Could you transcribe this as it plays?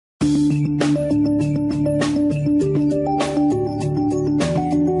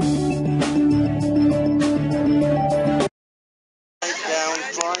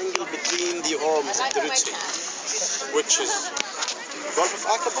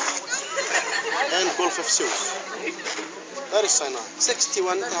and Gulf of Suez. That is Sinai,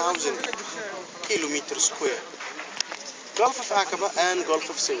 61,000 kilometers square. Gulf of Aqaba and Gulf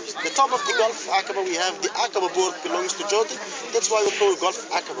of Suez. The top of the Gulf of Aqaba, we have the Aqaba port belongs to Jordan. That's why we call Gulf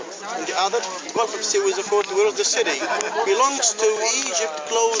of Aqaba. And the other, Gulf of Suez, of course, where is the city? Belongs to Egypt,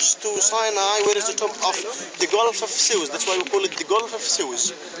 close to Sinai, where is the top of the Gulf of Suez. That's why we call it the Gulf of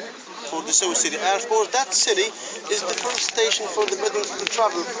Suez, for the Suez city. And of course, that city is the first station for the Bedouins to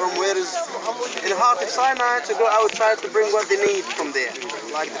travel from where is in the heart of Sinai to go outside to bring what they need from there.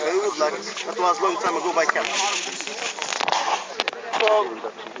 Like the food, like that was a long time ago by camel. So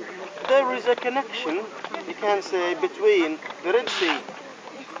there is a connection, you can say, between the Red Sea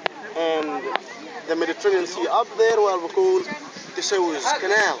and the Mediterranean Sea up there, what we call the Suez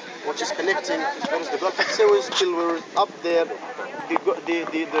Canal, which is connecting there is the Gulf of Suez till we're up there,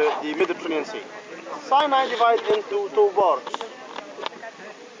 the Mediterranean Sea. Sinai divides into two parts.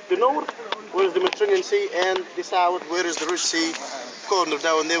 The north, where is the Mediterranean Sea, and the south, where is the Red Sea corner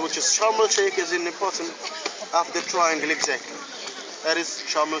down there, which is Sharm el-Sheikh, is in the bottom of the triangle exactly. That is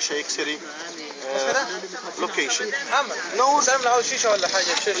Sharm el-Sheikh city location. North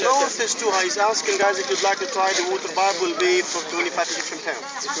is too high. He's asking guys if you'd like to try the water pipe, will be for 25 Egyptian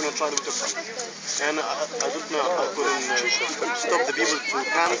pounds if you want to try the water pipe. And I don't know how I couldn't stop the people to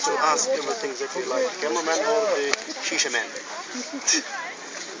panic to ask everything exactly like the cameraman or the shisha man.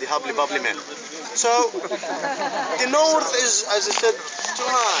 The hubbly bubbly man. So the north is, as I said, too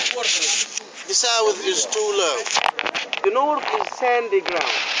high. The south is too low. The north is sandy ground.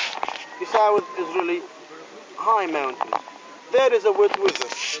 The south is really high mountains. There is a wet weather.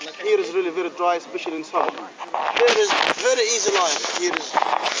 Here is really very dry, especially in summer. There is very easy life. Here is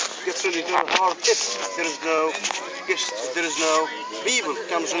gets really very hard if there is no guests, there is no people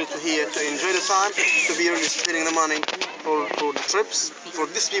comes really to here to enjoy the time, to be really spending the money for the trips, for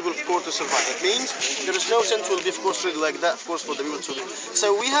these people of course to survive. That means there is no tent will be of course really like that of course for the people to live.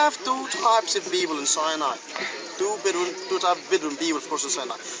 So we have two types of people in Sinai. Two types of Bedouin people of course in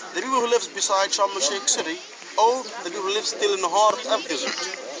Sinai. The people who live beside Sharm el-Sheikh city, or the people who live still in the heart of desert.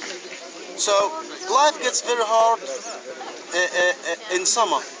 So life gets very hard in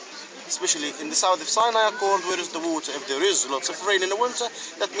summer, especially in the south of Sinai, called where is the water. If there is lots of rain in the winter,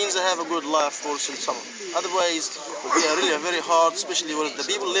 that means they have a good life, of course, in summer. Otherwise, it will be really very hard, especially where the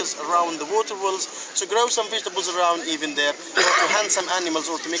people lives around the water wells, to grow some vegetables around even there, or to hunt some animals,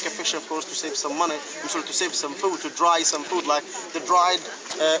 or to make a fish, of course, to save some money, I'm sorry, to save some food, to dry some food, like the dried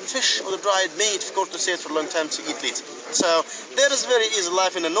fish or the dried meat, of course, to save for a long time to eat later. So there is very easy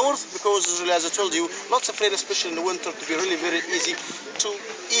life in the north, because really, as I told you, lots of rain, especially in the winter, to be really very easy to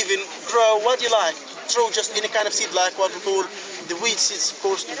even grow what you like. Throw just any kind of seed, like what we call the wheat seeds, of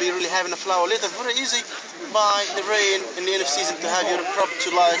course, to be really having a flower later. Very easy by the rain in the end of season to have your crop to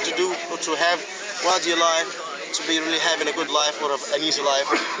like to do, or to have what you like, to be really having a good life or an easy life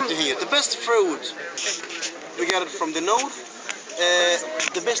to here. The best fruit we get it from the north.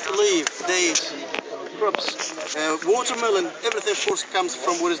 The best leaf, dates, crops, watermelon, everything of course comes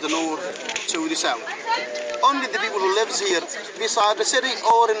from where is the north to the south. Only the people who lives here beside the city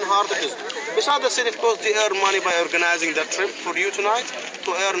or in the heart of it. Beside the city, of course, they earn money by organizing that trip for you tonight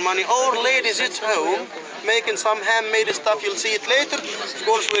to earn money. Or ladies at home making some handmade stuff. You'll see it later. Of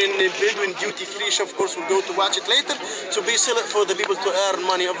course, we're in the Bedouin duty-free shop. Of course, we'll go to watch it later. To be sell it for the people to earn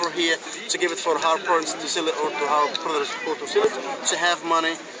money over here, to give it for our parents to sell it, or to our brothers to sell it, to have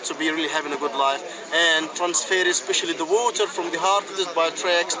money, to be really having a good life, and transfer especially the water from the heart of this by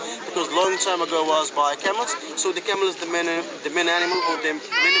tracks, because long time ago was by camels. So the camel is the main animal, or the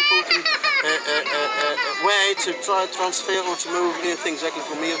main important way to try to transfer or to move anything exactly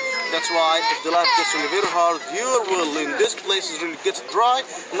from here. That's why if the life gets really very hard, your will in this place is really gets dry,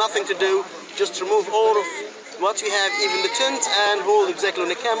 nothing to do, just remove all of what you have, even the tent, and hold exactly on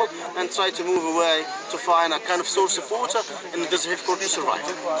the camel and try to move away to find a kind of source of water, and it doesn't have to survive.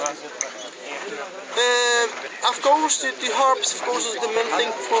 Of course, the herbs, of course, is the main thing,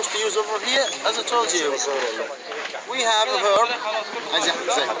 of course, to use over here. As I told you, we have a herb.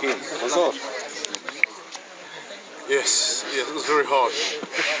 Yes, it was very hard.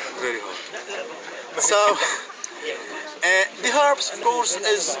 Very hard. So, the herbs, of course,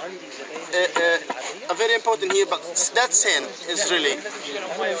 is very important here, but that scent is really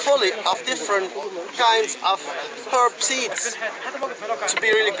fully of different kinds of herb seeds to be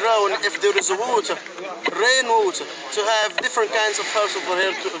really grown if there is a water, rainwater, to have different kinds of herbs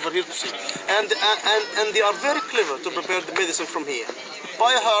over here to see. And they are very clever to prepare the medicine from here.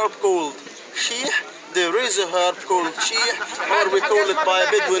 By a herb called sheikh, there is a herb called sheeh, or we call it by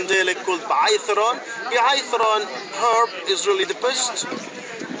Bedouin dialect called ba'aytharan. The ba'aytharan herb is really the best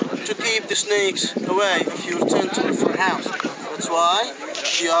to keep the snakes away if you return to a different house. That's why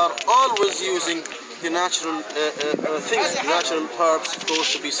we are always using the natural things, the natural herbs, of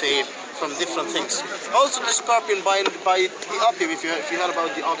course, to be safe from different things. Also, the scorpion by the opium. If you heard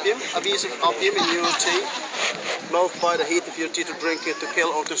about the opium, a piece of opium in your tea, milk by the heat of your tea to drink it, to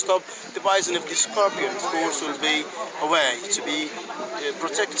kill or to stop the poison of the scorpion, of course, will be away to be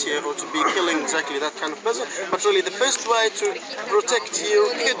protect you or to be killing exactly that kind of poison. But really, the best way to protect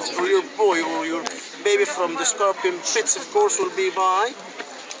your kid or your boy or your baby from the scorpion pits, of course, will be by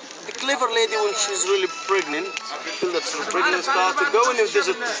a clever lady when she's really pregnant, feel that sort of pregnant start to go in the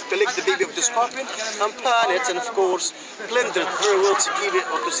desert, collect the baby of the scorpion and pan it, and of course blend it very well to keep it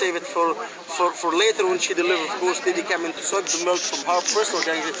or to save it for later when she delivers. Of course, baby coming to suck the milk from her breast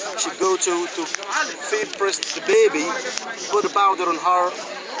organ. She go to feed breast the baby, put the powder on her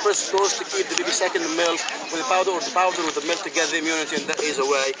breast, of course, to keep the baby sucking the milk with the powder with the milk to get the immunity, and that is a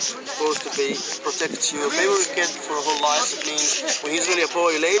way, of course, to be protect your baby or kid for a whole life. It means when he's really a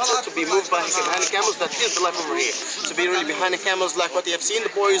boy later, to be moved behind the camels. That is the life over here. To be really behind the camels, like what you have seen.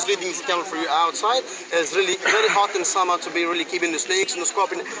 The boy is leading the camel for you outside. It's really very hot in summer to be really keeping the snakes and the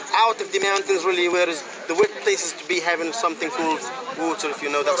scorpion out of the mountains. Really, whereas the wet places to be having something called water. If you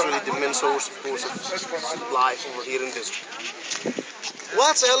know, that's really the main source, of course, of life over here in this.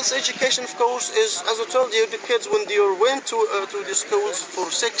 What else? Education, of course, is, as I told you, the kids when they went to the schools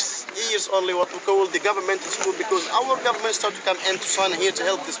for 6 years only, what we call the governmental school, because our government started to come into Sinai here to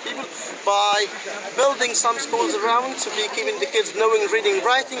help these people by building some schools around to be keeping the kids knowing reading,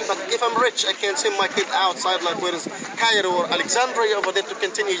 writing. But if I'm rich, I can send my kid outside, like where is Cairo or Alexandria over there to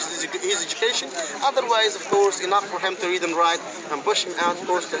continue his education. Otherwise, of course, enough for him to read and write and push him out, of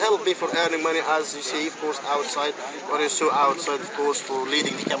course, to help me for earning money, as you see, of course, outside, or you saw outside, of course, for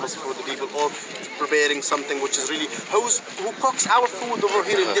leading the camels for the people, or preparing something which is really who cooks our food over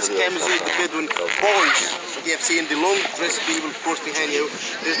here in this camp is really the Bedouin boys. You have seen the long dressed people, of course, behind you.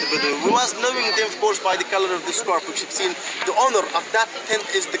 There's the Bedouin. We was knowing them, of course, by the color of the scarf, which you've seen. The owner of that tent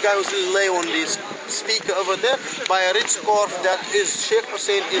is the guy who's really lay on this speaker over there, by a red scarf. That is Sheikh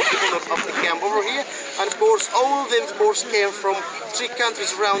Hussein, is the owner of the camp over here. And of course, all of them, of course, came from 3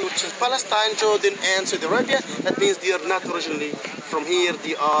 countries around, which is Palestine, Jordan, and Saudi Arabia. That means they are not originally from here.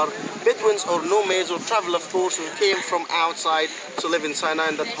 They are Bedouins or nomads or travel, of course, who came from outside to live in Sinai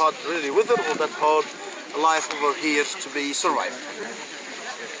in that hard really weather or that hard life over here to be survived.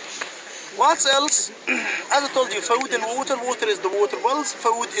 What else? As I told you, food and water. Water is the water wells.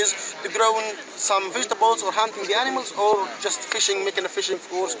 Food is the growing some vegetables or hunting the animals or just fishing, making a fishing, of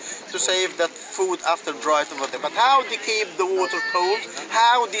course, to save that food after dry over there. But how they keep the water cold?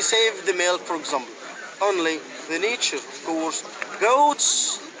 How they save the milk, for example? Only the nature, of course.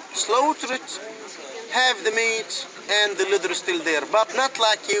 Goats, slaughter it, have the meat, and the leather is still there. But not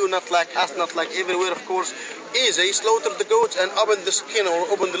like you, not like us, not like everywhere, of course. Easy, slaughter the goat and open the skin or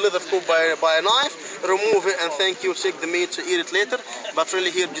open the leather, of course, by a knife, remove it and thank you, take the meat to eat it later. But really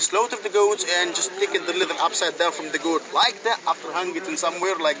here, just slaughter the goat and just take the leather upside down from the goat like that after hanging it in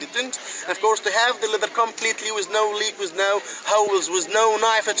somewhere like the tent. And of course, to have the leather completely with no leak, with no holes, with no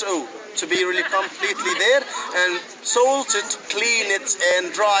knife at all, to be really completely there, and salt it, clean it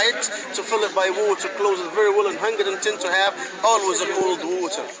and dry it, to fill it by water, close it very well and hang it in tent to have always a cold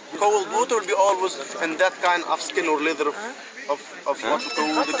water. Cold water will be always in that kind of skin or leather of what we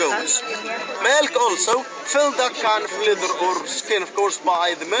call the goats. Milk also, fill that kind of leather or skin, of course,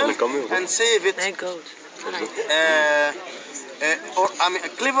 by the milk and save it.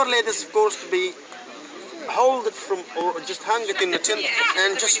 Clever ladies, of course, to be hold it from or just hang it in the tin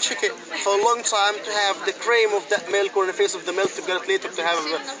and just check it for a long time to have the cream of that milk or the face of the milk to get it later to have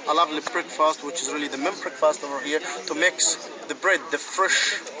a lovely breakfast, which is really the milk breakfast over here, to mix the bread, the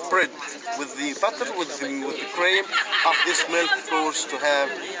fresh bread with the butter, with the cream of this milk, of course, to have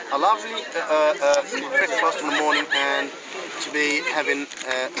a lovely breakfast in the morning and to be having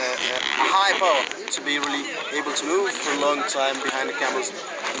a high power, to be really able to move for a long time behind the camels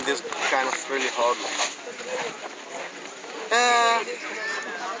in this kind of really hard life.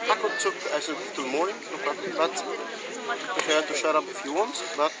 I could talk till morning, no problem, but prefer to shut up if you want.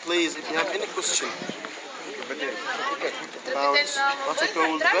 But please, if you have any question about what we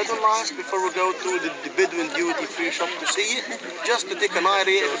call the Bedouin life, before we go to the Bedouin duty free shop to see it, just to take an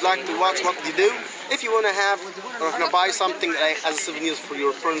idea, if you'd like to watch what they do, if you want to have or if you buy something as souvenirs for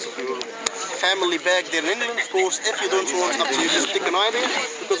your friends or your family back there in England, of course, if you don't want, up to you, just take an idea,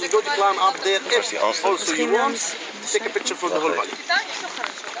 because we go to climb up there if also you want to take a picture for the whole body.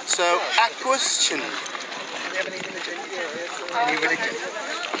 So, a question. Any religion?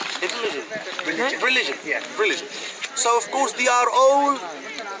 Religion. Yeah. Religion. So, of course, they are all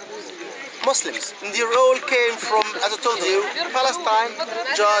Muslims. And they all came from, as I told you, Palestine,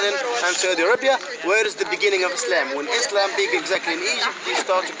 Jordan, and Saudi Arabia. Where is the beginning of Islam? When Islam began exactly in Egypt, they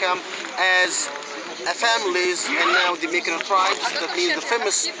start to come as families, and now they're making tribes. That means the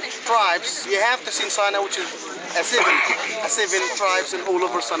famous tribes. You have to see Sinai, which is a seven tribes, and all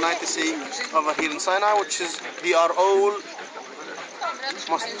over Sinai to see over here in Sinai, which is they are all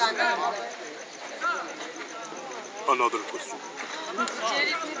Muslims. Another question.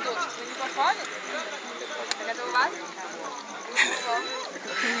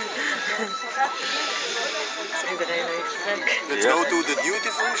 Let's go to the duty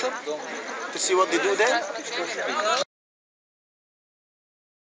free shop to see what they do there.